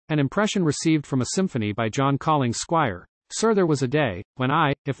An impression received from a symphony by Collings Squire. Sir, there was a day, when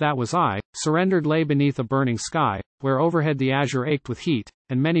I, if that was I, surrendered lay beneath a burning sky, where overhead the azure ached with heat,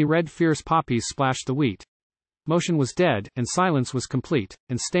 and many red fierce poppies splashed the wheat. Motion was dead, and silence was complete,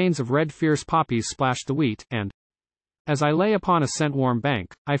 and stains of red fierce poppies splashed the wheat, and as I lay upon a scent-warm bank,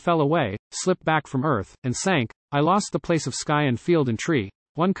 I fell away, slipped back from earth, and sank. I lost the place of sky and field and tree.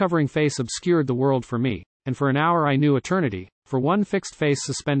 One covering face obscured the world for me, and for an hour I knew eternity, for one fixed face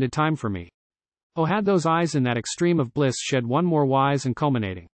suspended time for me. Oh, had those eyes in that extreme of bliss shed one more wise and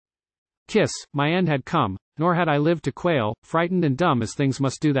culminating kiss, my end had come, nor had I lived to quail, frightened and dumb as things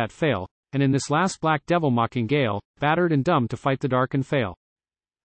must do that fail, and in this last black devil-mocking gale, battered and dumb to fight the dark and fail.